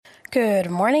Good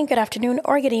morning, good afternoon,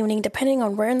 or good evening, depending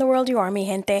on where in the world you are, mi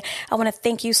gente. I want to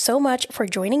thank you so much for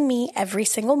joining me every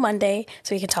single Monday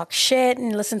so you can talk shit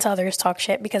and listen to others talk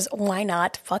shit, because why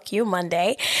not? Fuck you,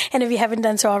 Monday. And if you haven't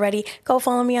done so already, go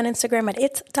follow me on Instagram at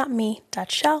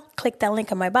its.me.shell. Click that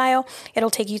link in my bio. It'll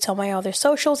take you to my other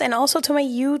socials and also to my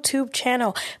YouTube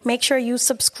channel. Make sure you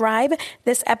subscribe.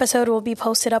 This episode will be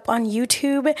posted up on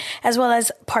YouTube as well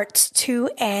as parts 2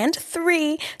 and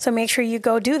 3. So make sure you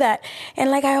go do that. And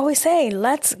like I always say,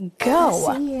 let's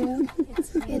go.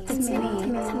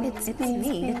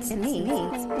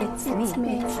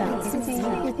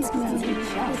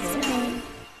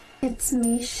 It's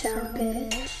me, Shell,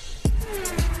 bitch.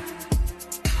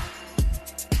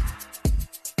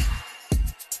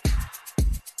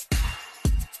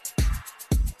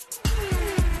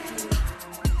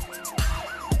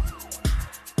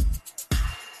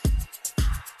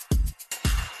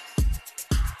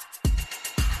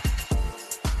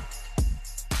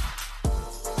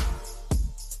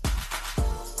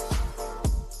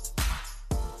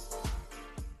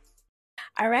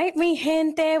 All right, mi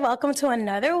gente, welcome to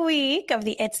another week of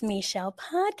the It's Me Shell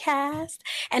podcast.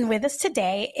 And with us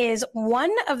today is one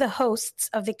of the hosts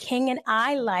of the King and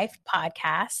I Life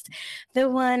podcast, the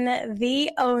one,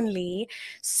 the only,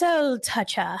 Soul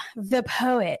Toucher, the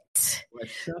poet.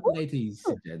 What's up, ladies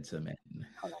and gentlemen?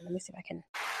 Hold on, let me see if I can.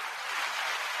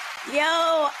 Yo,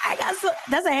 I got so,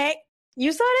 that's a hey.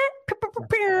 You saw that?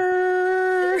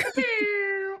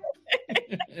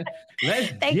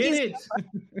 Let's Thank get you it.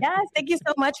 Yes, thank you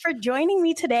so much for joining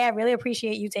me today. I really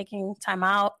appreciate you taking time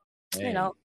out, Hey,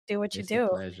 do what you it's do. a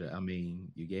pleasure. I mean,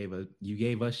 you gave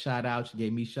us shout outs, you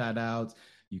gave me shout outs,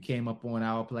 you came up on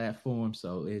our platform.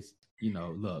 So it's,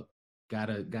 look,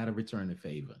 gotta return the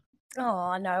favor.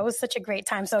 Oh, no, it was such a great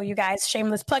time. So you guys,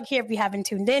 shameless plug here. If you haven't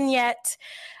tuned in yet,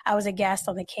 I was a guest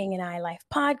on the King and I Life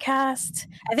podcast.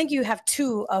 I think you have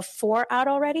 2 of 4 out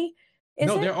already.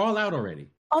 They're all out already.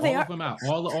 Oh, they all are? of them out.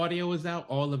 All the audio is out.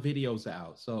 All the videos are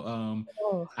out. So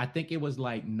Oh. I think it was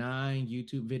like 9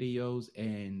 YouTube videos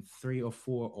and 3 or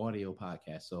 4 audio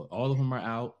podcasts. So all of them are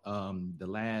out. The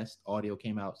last audio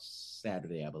came out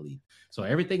Saturday, I believe. So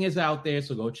everything is out there.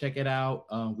 So go check it out.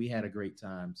 We had a great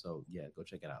time. So yeah, go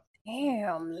check it out.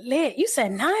 Damn, lit. You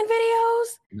said 9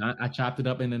 videos? I chopped it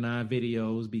up into 9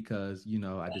 videos because,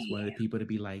 I just wanted people to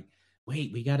be like,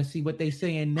 wait, we got to see what they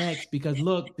saying next, because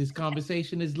look, this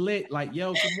conversation is lit. Like,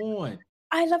 yo, come on.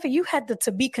 I love it. You had the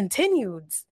to be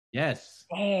continued. Yes.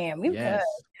 Damn, you good.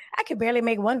 I could barely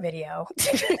make 1 video.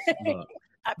 Look,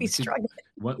 I'd be struggling.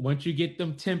 Once you get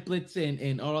them templates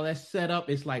and all that set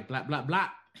up, it's like blah, blah, blah.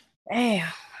 Damn.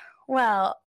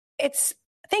 Well,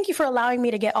 thank you for allowing me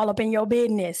to get all up in your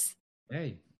business.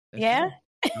 Hey. Yeah?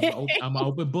 I'm an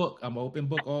open book. I'm an open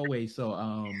book always.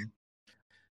 So,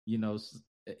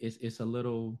 it's a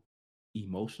little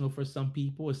emotional for some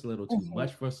people. It's a little too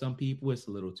much for some people. It's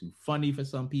a little too funny for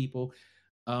some people.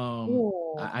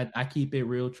 I keep it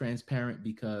real transparent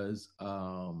because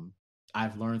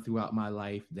I've learned throughout my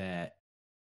life that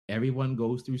everyone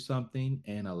goes through something,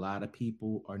 and a lot of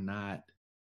people are not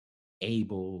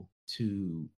able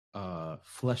to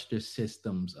flush their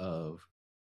systems of,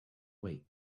 wait,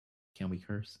 can we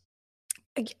curse?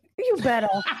 You better.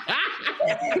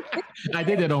 I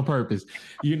did it on purpose.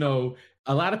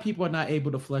 A lot of people are not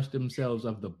able to flush themselves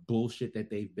of the bullshit that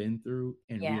they've been through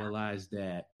and realize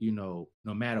that, no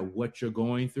matter what you're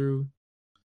going through,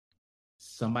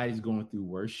 somebody's going through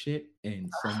worse shit and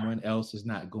someone else is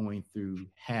not going through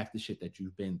half the shit that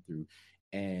you've been through.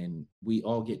 And we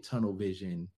all get tunnel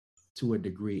vision to a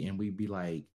degree, and we'd be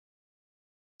like,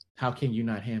 how can you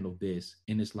not handle this?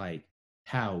 And it's like,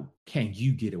 how can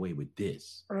you get away with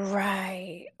this?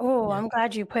 Right. Oh, yeah. I'm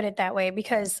glad you put it that way,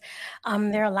 because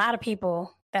there are a lot of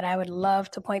people that I would love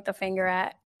to point the finger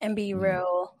at and be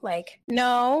real, like,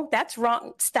 no, that's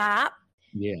wrong. Stop.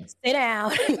 Yeah. Sit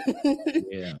down.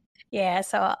 Yeah. Yeah.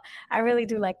 So I really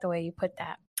do like the way you put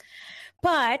that.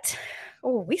 But,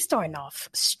 we starting off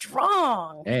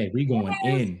strong. Hey, we going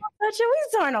in. We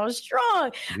starting off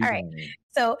strong. All right.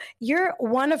 So you're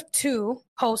one of 2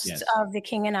 hosts of the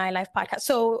King and I Life podcast.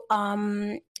 So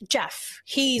Jeff,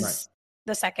 he's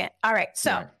the second. All right.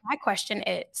 So my question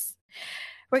is,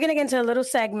 we're going to get into a little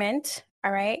segment.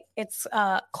 All right. It's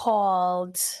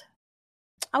called,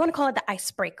 I want to call it the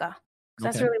icebreaker.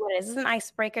 That's really what it is. It's an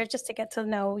icebreaker just to get to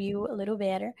know you a little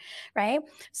better. Right.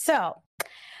 So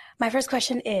My first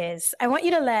question is, I want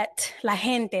you to let La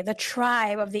Gente, the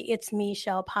tribe of the It's Me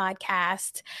Shell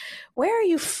podcast, where are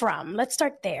you from? Let's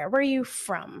start there. Where are you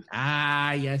from?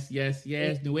 Yes.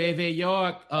 Nueva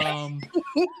York. I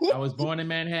was born in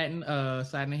Manhattan,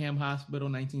 Sydenham Hospital,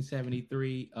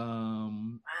 1973.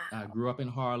 I grew up in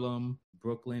Harlem,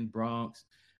 Brooklyn, Bronx.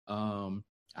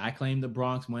 I claim the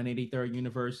Bronx, 183rd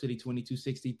University,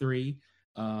 2263.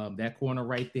 That corner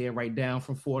right there, right down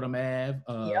from Fordham Ave.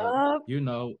 Yup.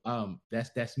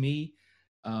 That's me.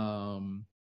 From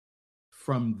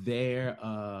there,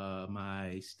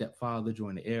 my stepfather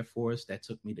joined the Air Force. That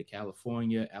took me to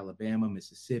California, Alabama,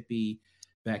 Mississippi,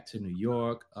 back to New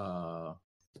York,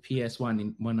 PS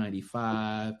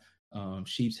 195,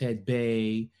 Sheepshead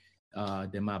Bay.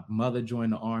 Then my mother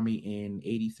joined the Army in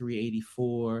 83,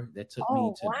 84. That took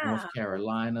me to North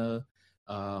Carolina,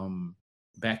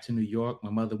 back to New York. My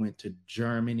mother went to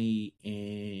Germany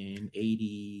in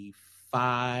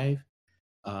 85.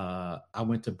 I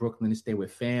went to Brooklyn to stay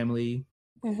with family.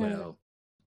 Mm-hmm. Well,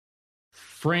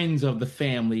 friends of the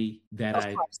family that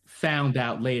I found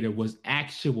out later was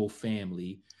actual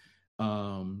family.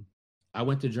 I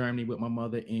went to Germany with my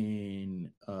mother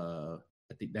in I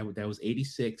think that was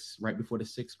 86, right before the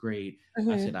 6th grade.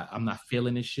 Mm-hmm. I said I'm not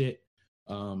feeling this shit.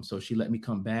 So she let me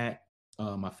come back.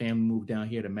 My family moved down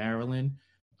here to Maryland.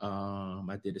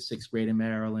 I did the 6th grade in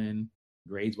Maryland.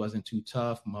 Grades wasn't too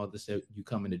tough. My mother said, you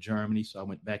coming to Germany. So I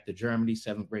went back to Germany,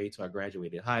 7th grade. So I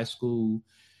graduated high school.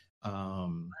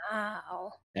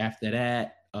 Wow. After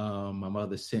that, my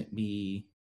mother sent me,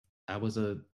 I was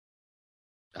a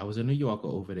New Yorker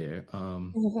over there.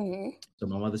 So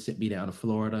my mother sent me down to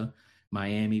Florida,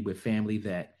 Miami with family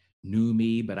that knew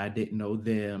me, but I didn't know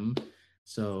them.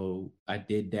 So I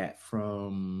did that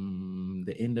from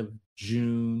the end of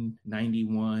June,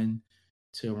 91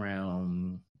 to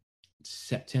around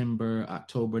September,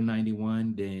 October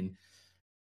 91. Then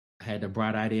I had the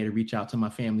bright idea to reach out to my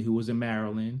family who was in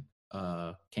Maryland.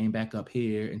 Came back up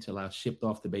here until I shipped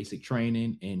off the basic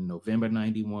training in November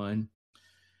 91.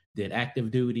 Did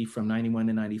active duty from 91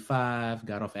 to 95.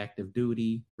 Got off active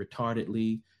duty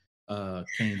retardedly.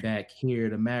 Came back here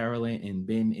to Maryland and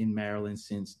been in Maryland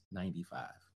since 95.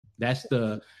 That's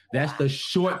the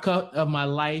shortcut of my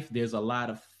life. There's a lot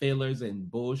of fillers and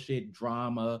bullshit,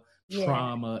 drama,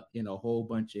 trauma, a whole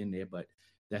bunch in there, but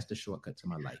that's the shortcut to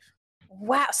my life.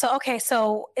 Wow.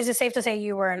 So is it safe to say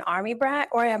you were an Army brat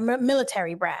or a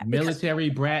military brat? Military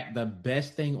brat, the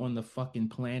best thing on the fucking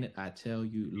planet. I tell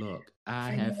you, look,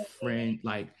 I have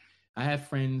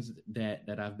friends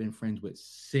that I've been friends with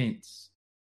since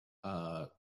the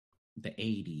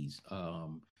 80s.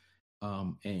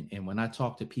 And when I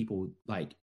talk to people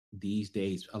like these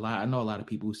days, I know a lot of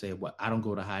people who say, well, I don't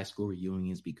go to high school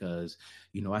reunions because,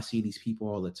 I see these people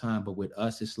all the time. But with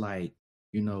us, it's like,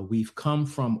 we've come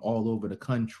from all over the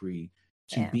country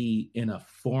to be in a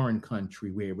foreign country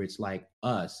where it's like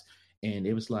us. And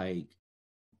it was like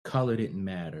color didn't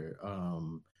matter.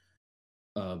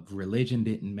 Religion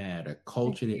didn't matter.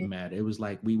 Culture didn't matter. It was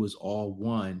like we was all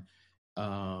one.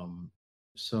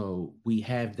 So we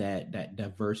have that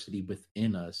diversity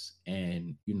within us,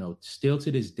 and still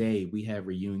to this day we have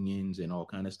reunions and all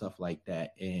kind of stuff like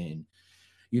that, and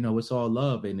it's all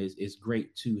love, and it's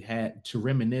great to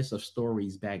reminisce of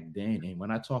stories back then. And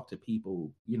when I talk to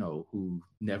people who've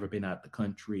never been out the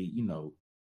country,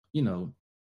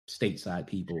 stateside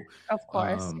people, of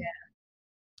course,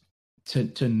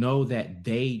 to know that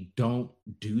they don't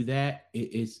do that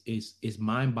is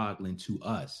mind-boggling to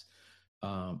us.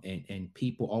 And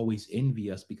people always envy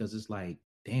us because it's like,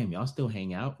 damn, y'all still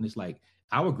hang out. And it's like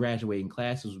our graduating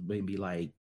classes would maybe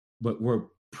like, but we're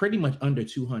pretty much under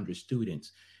 200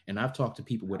 students. And I've talked to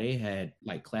people where they had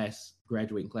like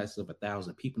graduating classes of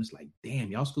 1,000 people. And it's like,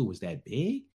 damn, y'all school was that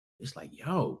big? It's like,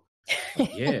 yo,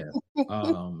 yeah.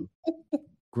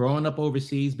 Growing up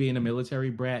overseas, being a military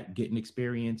brat, getting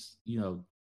experience,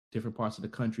 different parts of the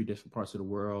country, different parts of the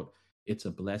world. It's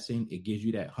a blessing. It gives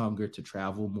you that hunger to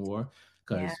travel more.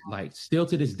 Because like still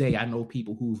to this day, I know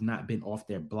people who've not been off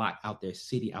their block, out their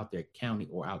city, out their county,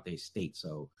 or out their state.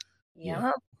 So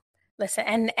yeah.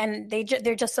 Listen, and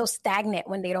they're just so stagnant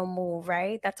when they don't move,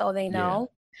 right? That's all they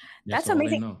know. Yeah. That's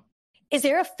amazing. Is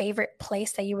there a favorite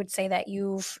place that you would say that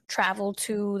you've traveled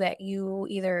to that you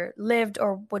either lived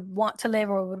or would want to live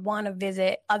or would want to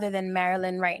visit other than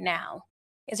Maryland right now?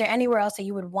 Is there anywhere else that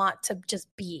you would want to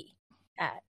just be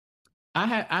at? I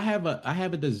have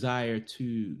a desire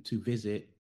to visit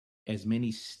as many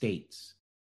states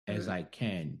as I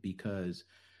can, because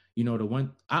I'm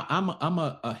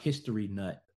a history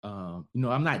nut. I'm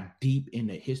not deep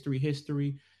into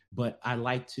history, but I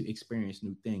like to experience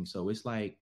new things. So it's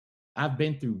like I've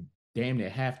been through damn near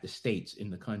half the states in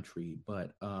the country.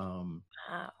 But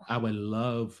Wow. I would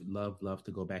love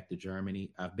to go back to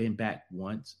Germany. I've been back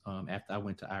once after I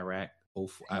went to Iraq.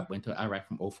 I went to Iraq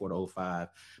from 04 to 05.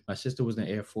 My sister was in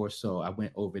the Air Force, so I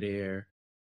went over there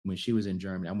when she was in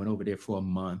Germany. I went over there for a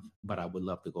month, but I would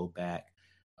love to go back,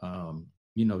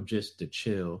 just to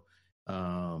chill.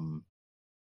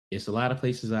 It's a lot of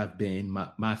places I've been.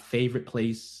 My favorite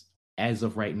place as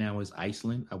of right now is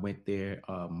Iceland. I went there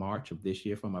March of this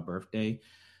year for my birthday.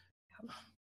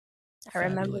 I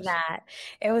remember that.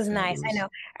 It was nice. I know.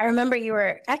 I remember you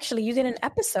did an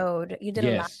episode. You did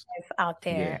a live out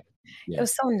there. Yeah. It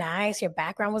was so nice. Your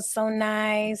background was so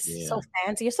nice. Yeah. So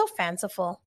fancy. You're so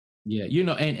fanciful. Yeah.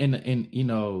 And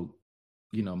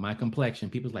my complexion,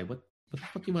 people's like, what the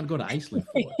fuck you want to go to Iceland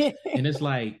for? And it's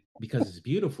like, because it's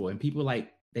beautiful. And people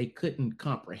they couldn't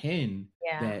comprehend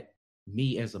that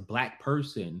me as a Black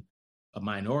person, a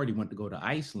minority, went to go to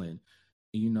Iceland.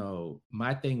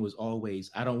 My thing was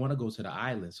always, I don't want to go to the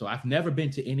islands. So I've never been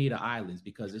to any of the islands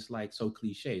because it's like so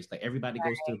cliche. It's like everybody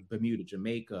goes to Bermuda,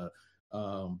 Jamaica,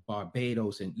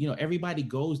 Barbados, and everybody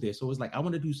goes there. So it's like, I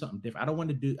want to do something different. I don't want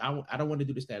to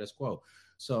do the status quo.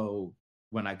 So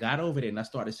when I got over there and I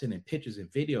started sending pictures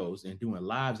and videos and doing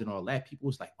lives and all that, people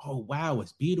was like, oh wow,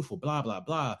 it's beautiful, blah, blah,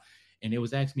 blah. And it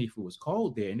was asking me if it was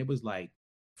cold there. And it was like,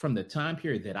 from the time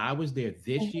period that I was there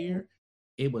this year,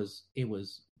 it was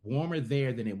warmer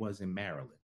there than it was in Maryland.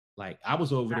 Like I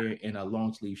was over there in a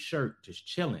long sleeve shirt, just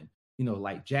chilling,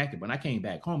 like jacket. When I came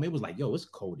back home, it was like, yo, it's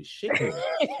cold as shit here.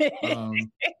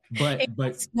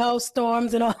 But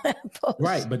snowstorms and all that.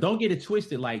 Right. But don't get it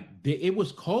twisted. Like it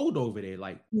was cold over there.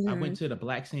 Like I went to the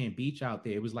Black Sand Beach out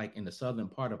there. It was like in the southern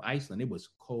part of Iceland. It was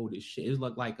cold as shit. It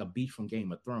looked like a beach from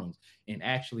Game of Thrones. And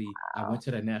actually, I went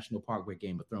to the national park where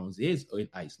Game of Thrones is in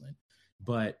Iceland.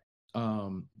 But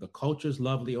the culture's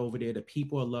lovely over there. The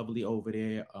people are lovely over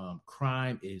there.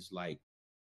 Crime is like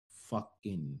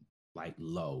fucking like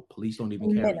low. Police don't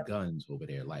even carry guns over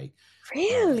there. Like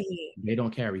really, they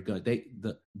don't carry guns.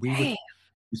 We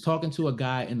was talking to a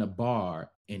guy in the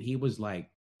bar, and he was like,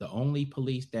 the only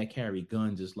police that carry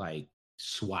guns is like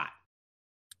SWAT.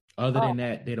 Other than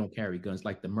that, they don't carry guns.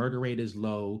 Like the murder rate is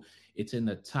low. It's in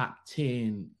the top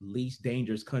 10 least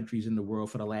dangerous countries in the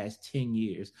world for the last 10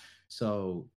 years.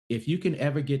 So if you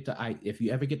ever get the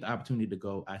opportunity to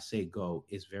go, I say go.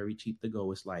 It's very cheap to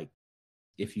go. It's like,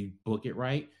 if you book it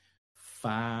right,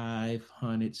 $500,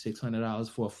 $600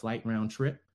 for a flight round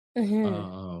trip.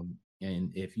 And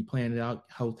if you plan it out,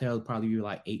 hotel probably be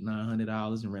like $800,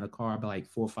 $900, and rent a car by like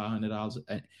 $400 or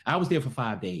 $500. I was there for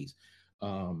 5 days.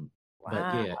 Wow.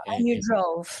 But yeah, and you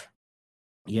drove.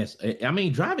 Yes, I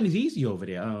mean driving is easy over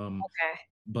there. Okay.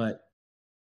 But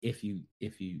if you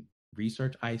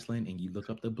research Iceland and you look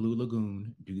up the Blue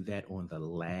Lagoon, do that on the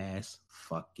last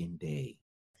fucking day.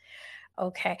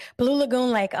 Okay, Blue Lagoon,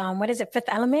 like what is it? Fifth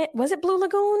Element? Was it Blue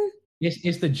Lagoon?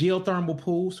 It's the geothermal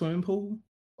pool, swimming pool.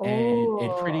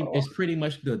 And it's pretty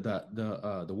much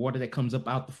the water that comes up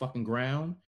out the fucking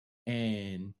ground,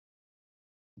 and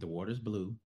the water's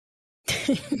blue.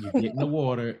 You get in the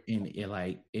water, and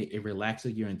it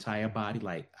relaxes your entire body.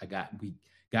 Like we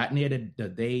got in there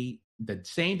the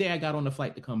same day I got on the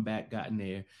flight to come back, got in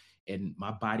there, and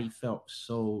my body felt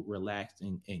so relaxed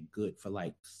and good for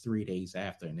like 3 days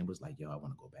after. And it was like, yo, I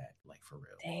want to go back, like for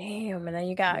real. Damn. And then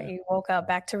you woke up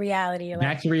back to reality.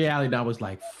 Back to reality. And I was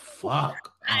like,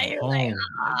 fuck. I'm home. Like,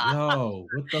 yo,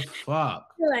 what the fuck?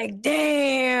 You're like,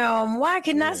 damn, why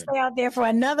can I stay out there for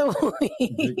another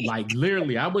week? Like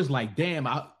literally, I was like, damn.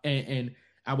 And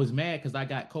I was mad because I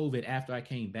got COVID after I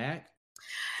came back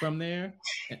from there.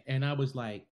 And I was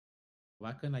like,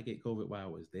 why couldn't I get COVID while I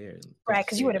was there? Right,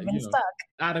 because you would have been stuck.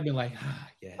 I'd have been like,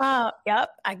 yes. Oh,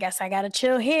 yep. I guess I got to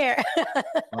chill here.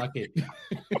 Fuck it.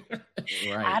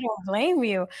 Right. I don't blame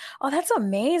you. Oh, that's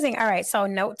amazing. All right. So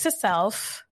note to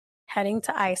self, heading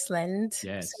to Iceland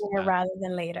sooner rather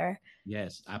than later.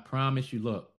 Yes. I promise you,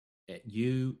 look,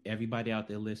 everybody out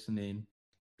there listening,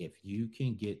 if you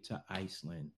can get to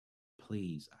Iceland,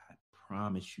 please, I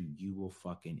promise you will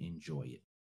fucking enjoy it.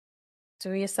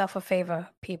 Do yourself a favor,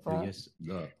 people. Yes,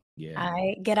 look,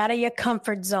 yeah. Get out of your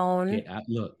comfort zone.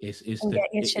 Look, get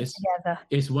your shit together.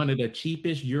 It's one of the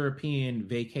cheapest European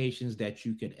vacations that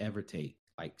you could ever take.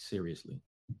 Like seriously.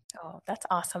 Oh, that's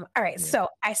awesome. All right, so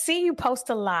I see you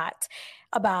post a lot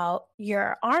about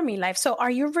your Army life. So, are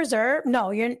you reserve?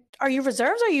 No, are you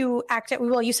reserves? Or are you active?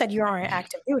 Well, you said you aren't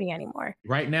active duty anymore.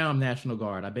 Right now, I'm National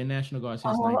Guard. I've been National Guard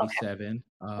since '97.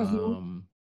 Okay.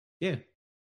 Yeah.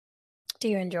 Do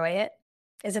you enjoy it?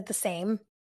 Is it the same?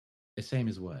 The same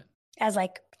as what? As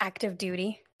like active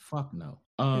duty? Fuck no.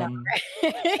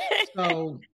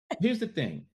 So here's the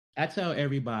thing. I tell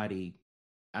everybody,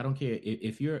 I don't care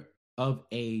if you're of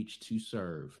age to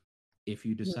serve. If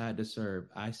you decide to serve,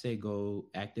 I say go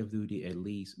active duty at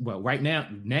least. Well, right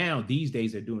now these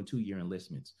days they're doing 2-year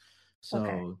enlistments. Okay.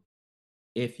 So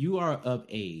if you are of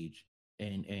age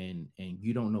and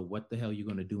you don't know what the hell you're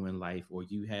going to do in life, or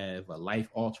you have a life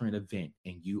altering event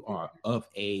and you are of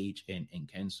age and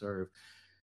can serve,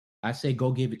 I say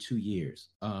go give it 2 years.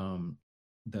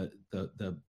 The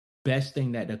best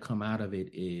thing that'll come out of it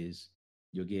is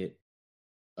you'll get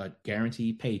a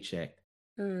guaranteed paycheck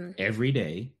every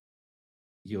day.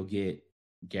 You'll get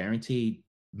guaranteed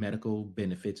medical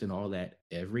benefits and all that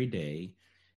every day.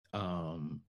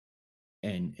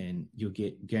 And you'll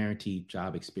get guaranteed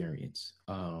job experience.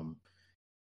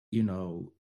 You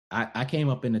know, I came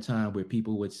up in a time where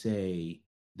people would say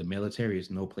the military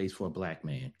is no place for a black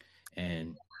man.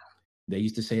 And they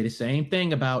used to say the same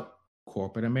thing about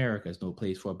corporate America is no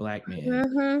place for a black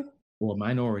man or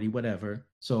minority, whatever.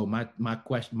 So my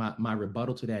question, my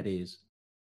rebuttal to that is,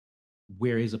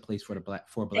 where is a place for a black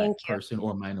person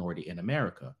or minority in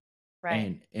America?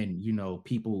 Right. And you know,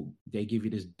 people, they give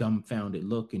you this dumbfounded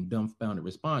look and dumbfounded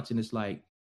response, and it's like,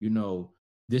 you know,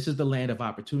 this is the land of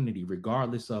opportunity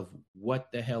regardless of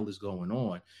what the hell is going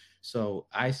on. So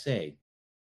I say,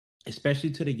 especially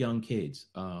to the young kids,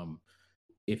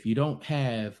 if you don't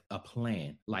have a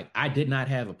plan, like I did not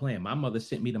have a plan. My mother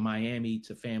sent me to Miami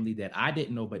to family that I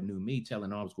didn't know but knew me,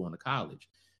 telling I was going to college.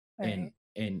 Right.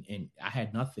 And I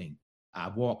had nothing. I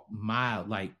walked miles,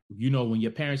 like, you know, when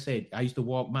your parents said I used to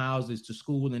walk miles to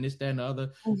school and this, that, and the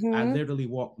other. I literally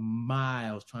walked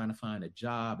miles trying to find a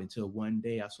job until one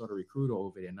day I saw the recruiter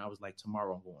over there, and I was like,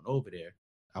 tomorrow I'm going over there.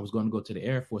 I was going to go to the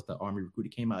Air Force. The Army recruiter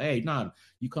came out, hey, nah,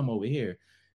 you come over here.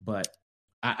 But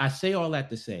I say all that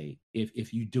to say,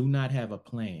 if you do not have a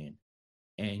plan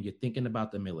and you're thinking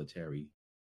about the military,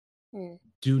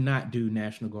 do not do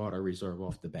National Guard or Reserve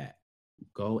off the bat.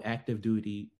 Go active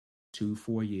duty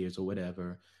 2-4 years or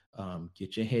whatever.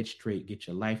 Get your head straight, get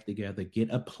your life together,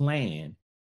 get a plan,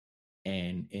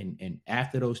 and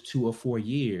after those 2 or 4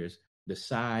 years,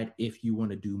 decide if you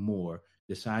want to do more,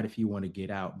 decide if you want to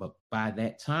get out. But by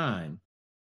that time,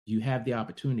 you have the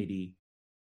opportunity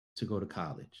to go to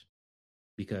college.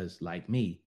 Because like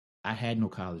me, I had no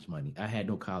college money. I had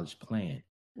no college plan.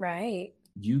 Right.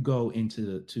 You go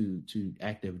into to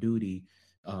active duty.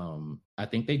 I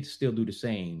think they still do the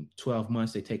same. 12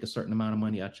 months, they take a certain amount of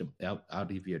money out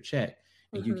of your check,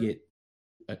 and you get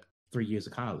 3 years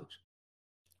of college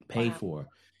paid for.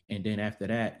 And then after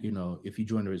that, you know, if you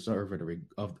join the reserve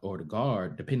or the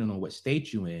guard, depending on what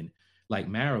state you in, like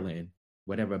Maryland,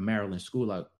 whatever Maryland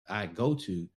school I go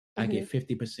to, I get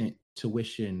 50%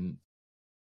 tuition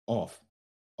off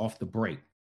the break.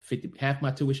 Half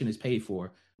my tuition is paid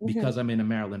for because I'm in the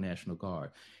Maryland National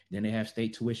Guard. Then they have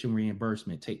state tuition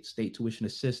reimbursement, take state tuition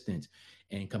assistance,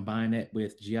 and combine that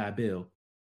with GI Bill.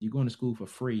 You're going to school for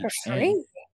free.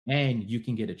 And you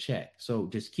can get a check. So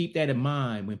just keep that in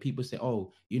mind when people say,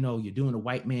 oh, you know, you're doing a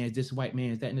white man's this, white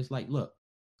man's that. And it's like, look,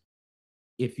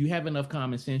 if you have enough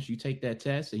common sense, you take that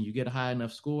test and you get a high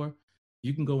enough score,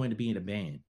 you can go in to be in a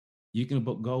band. You can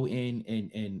go in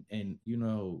and you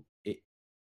know,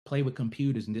 play with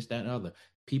computers and this, that, and other.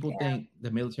 People think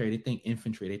the military, they think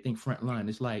infantry, they think front line.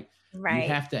 It's like, you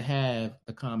have to have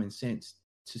the common sense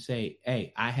to say,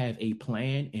 hey, I have a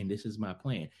plan and this is my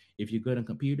plan. If you're good in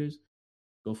computers,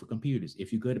 go for computers.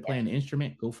 If you're good at playing the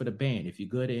instrument, go for the band. If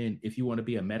you want to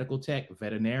be a medical tech,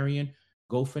 veterinarian,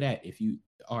 go for that. If you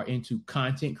are into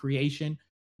content creation,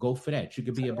 go for that. You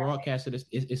could be a broadcaster.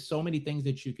 It's so many things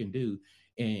that you can do.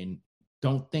 And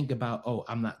don't think about, oh,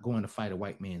 I'm not going to fight a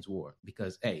white man's war,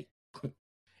 because, hey,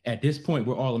 at this point,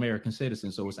 we're all American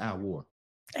citizens, so it's our war.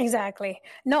 Exactly.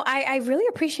 No, I really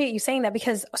appreciate you saying that,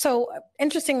 because so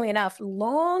interestingly enough,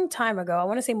 long time ago, I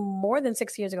want to say more than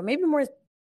 6 years ago, maybe more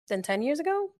than 10 years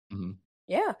ago.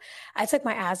 Yeah. I took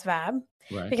my ASVAB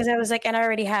because I was like, and I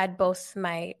already had both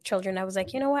my children. I was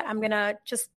like, you know what? I'm going to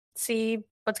just see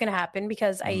what's going to happen,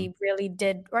 because I really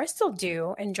did, or I still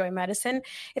do, enjoy medicine.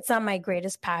 It's not my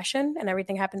greatest passion, and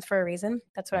everything happens for a reason.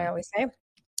 That's what I always say.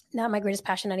 Not my greatest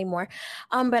passion anymore.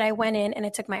 But I went in and I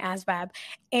took my ASVAB,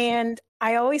 and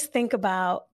I always think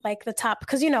about like the top,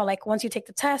 because, you know, like once you take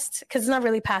the test, because it's not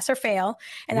really pass or fail.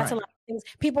 And that's a lot of things.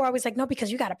 People are always like, no,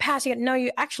 because you got to pass. You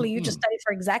just study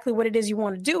for exactly what it is you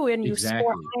want to do. And you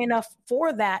score high enough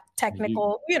for that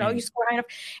technical, you score high enough,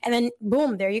 and then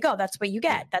boom, there you go. That's what you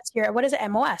get. That's your, what is it?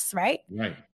 MOS, right?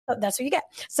 Right. That's what you get.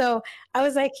 So I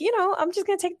was like, you know, I'm just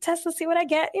going to take the test and see what I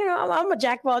get. You know, I'm a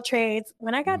jack of all trades.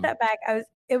 When I got that back,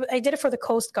 I did it for the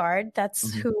Coast Guard.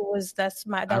 That's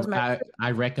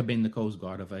I recommend the Coast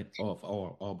Guard of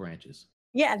all branches.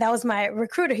 Yeah, that was my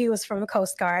recruiter. He was from the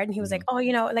Coast Guard, and he was like, "Oh,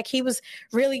 like he was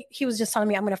just telling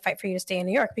me, I'm going to fight for you to stay in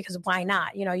New York because why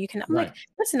not? You can." I'm like,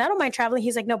 "Listen, I don't mind traveling."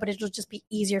 He's like, "No, but it'll just be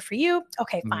easier for you."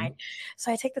 Okay, fine.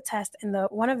 So I take the test, and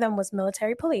one of them was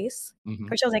military police,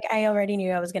 which I was like, I already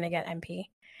knew I was going to get MP.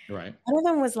 Right. One of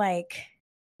them was like,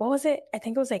 what was it? I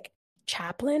think it was like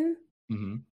chaplain,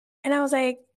 and I was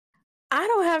like, I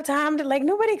don't have time to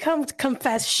nobody come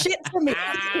confess shit to me.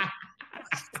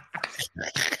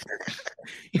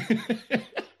 I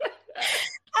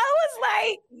was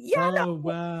like,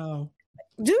 wow.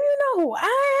 Do you know who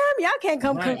I am? Y'all can't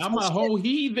come. Right. I'm a whole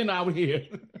heathen out here.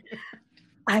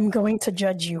 I'm going to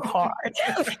judge you hard.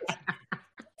 I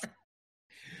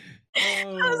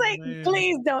was like, man.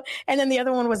 Please don't. And then the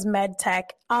other one was med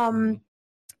tech. And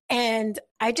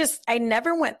I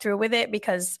never went through with it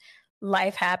because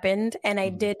life happened, and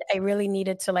I really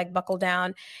needed to buckle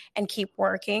down and keep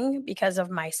working because of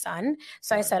my son.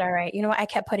 So I said, all right, I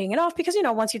kept putting it off because,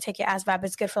 once you take your ASVAB,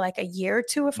 it's good for a year or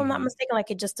two, if I'm not mistaken,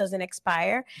 it just doesn't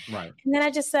expire. Right. And then I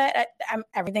just said,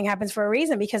 everything happens for a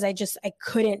reason, because I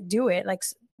couldn't do it.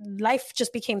 Life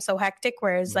just became so hectic,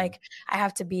 whereas I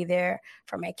have to be there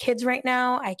for my kids right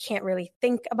now. I can't really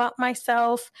think about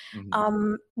myself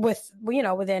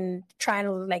within trying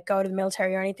to go to the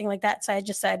military or anything like that. So I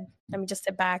just said, let me just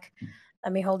sit back,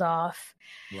 let me hold off.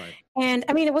 Right. And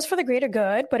I mean, it was for the greater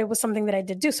good, but it was something that I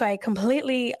did do. So I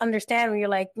completely understand when you're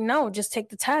like, no, just take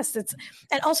the test. And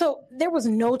also there was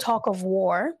no talk of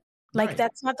war.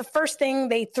 That's not the first thing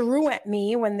they threw at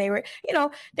me when they were,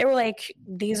 they were like,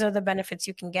 these are the benefits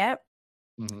you can get.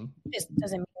 This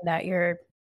doesn't mean that you're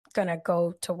going to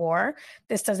go to war.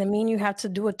 This doesn't mean you have to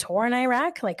do a tour in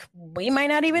Iraq. We might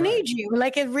not even need you.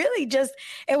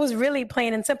 It was really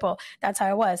plain and simple. That's how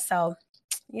it was. So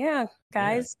yeah,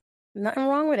 guys, nothing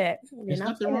wrong with it. There's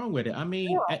nothing wrong with it. I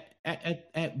mean,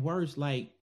 at worst,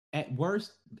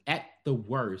 at the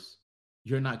worst,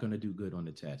 you're not going to do good on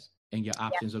the test. And your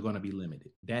options are going to be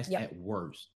limited. That's at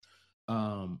worst.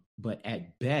 But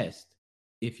at best,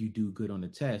 if you do good on the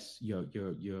test, your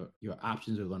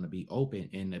options are going to be open.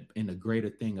 And the greater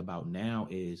thing about now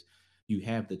is you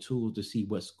have the tools to see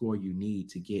what score you need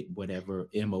to get whatever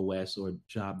MOS or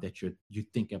job that you're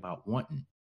thinking about wanting.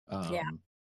 And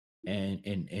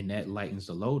that lightens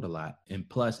the load a lot. And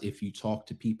plus, if you talk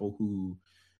to people who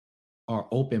are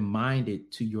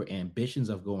open-minded to your ambitions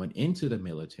of going into the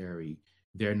military,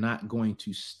 they're not going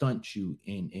to stunt you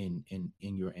in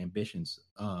your ambitions.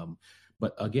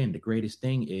 But again, the greatest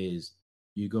thing is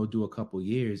you go do a couple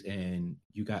years and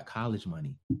you got college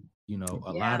money.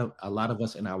 A lot of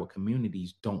us in our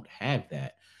communities don't have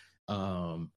that.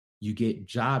 You get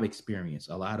job experience.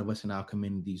 A lot of us in our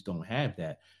communities don't have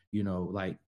that.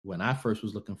 When I first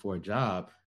was looking for a job,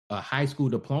 a high school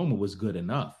diploma was good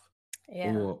enough,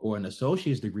 or an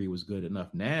associate's degree was good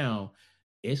enough. Now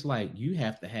it's you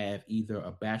have to have either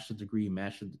a bachelor's degree, a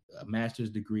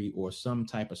master's degree, or some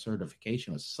type of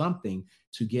certification or something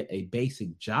to get a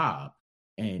basic job.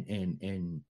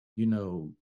 And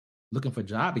looking for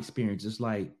job experience, it's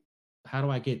how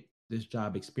do I get this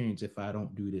job experience if I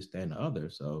don't do this, that, and the other?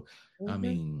 So, I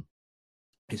mean,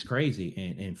 it's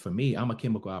crazy. And for me, I'm a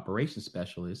chemical operations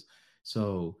specialist.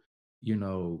 So,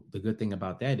 the good thing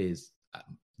about that is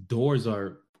doors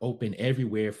are open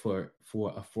everywhere for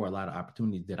a lot of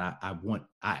opportunities that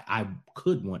I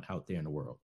could want out there in the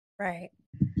world. Right.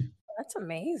 That's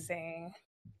amazing.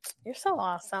 You're so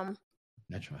awesome.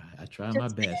 I try my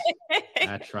best.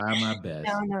 I try my best.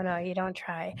 No, you don't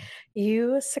try.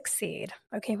 You succeed.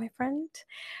 Okay, my friend.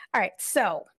 All right.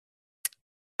 So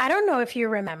I don't know if you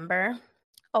remember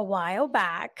a while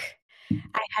back,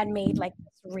 I had made this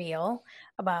reel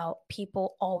about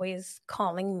people always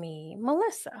calling me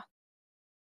Melissa.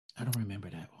 I don't remember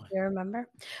that one. You remember?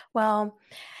 Well,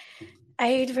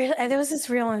 there was this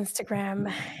reel on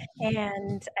Instagram,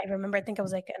 and I remember, I think I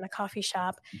was in a coffee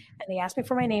shop, and they asked me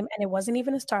for my name, and it wasn't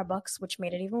even a Starbucks, which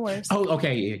made it even worse. Oh,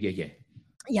 okay. Yeah.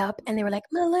 Yep. And they were like,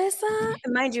 Melissa.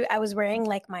 And mind you, I was wearing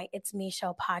my It's Me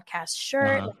Show podcast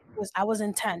shirt. I was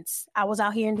intense. I was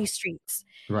out here in these streets.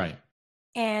 Right.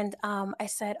 And I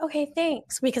said, okay,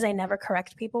 thanks, because I never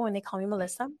correct people when they call me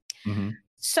Melissa.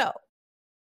 So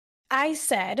I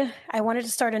said I wanted to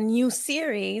start a new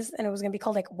series, and it was going to be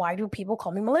called Why Do People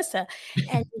Call Me Melissa?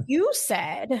 And you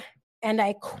said, and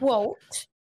I quote,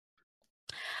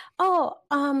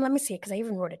 let me see, because I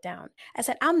even wrote it down. I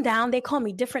said, I'm down. They call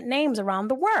me different names around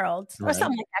the world, or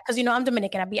something like that. Because, I'm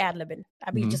Dominican. I'd be ad-libbing.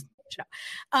 I'd be just,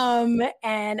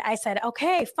 and I said,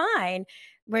 okay, fine.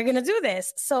 We're going to do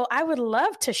this. So I would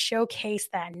love to showcase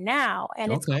that now.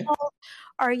 And it's called,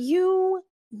 Are You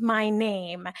My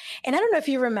Name? And I don't know if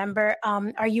you remember,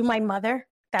 Are You My Mother?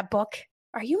 That book.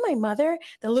 are you my mother?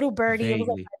 The little birdie.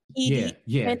 Vaguely. It was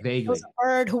like vaguely. It was a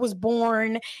bird who was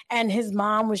born, and his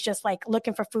mom was just like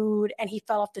looking for food, and he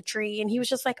fell off the tree, and he was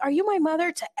just like, are you my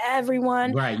mother, to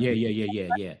everyone? Right.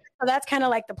 Yeah. So that's kind of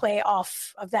like the play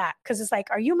off of that, because it's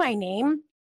like, are you my name?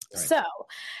 Right. So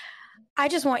I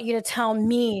just want you to tell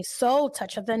me, Soul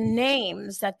Touch, of the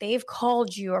names that they've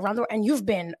called you around the world, and you've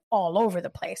been all over the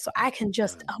place. So I can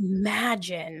just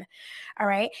imagine. All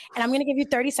right. And I'm going to give you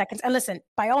 30 seconds. And listen,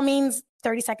 by all means,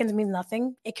 30 seconds means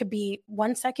nothing. It could be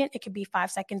 1 second. It could be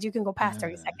 5 seconds. You can go past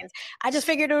 30 seconds. I just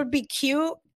figured it would be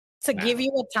cute to give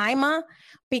you a timer,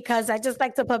 because I just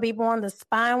like to put people on the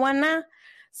spot one now.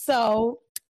 So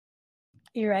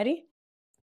you ready?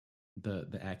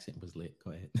 The accent was lit.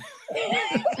 Go ahead.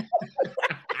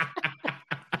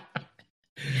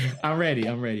 I'm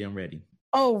ready.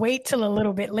 Oh, wait till a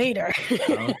little bit later.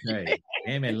 Okay.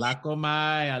 Amen. La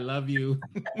Comay, I love you.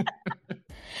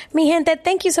 Mi gente,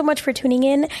 thank you so much for tuning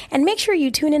in, and make sure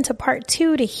you tune into part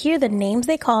 2 to hear the names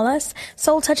they call us,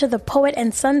 Soul Touch of the poet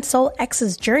and son Soul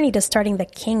X's journey to starting the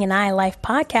King and I Life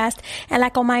podcast, and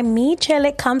like on my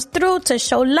Michelle comes through to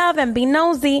show love and be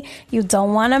nosy. You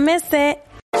don't want to miss it.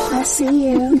 I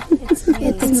see you. It's me.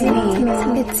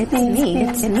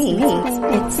 It's me.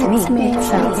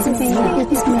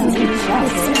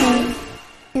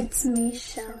 It's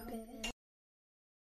me.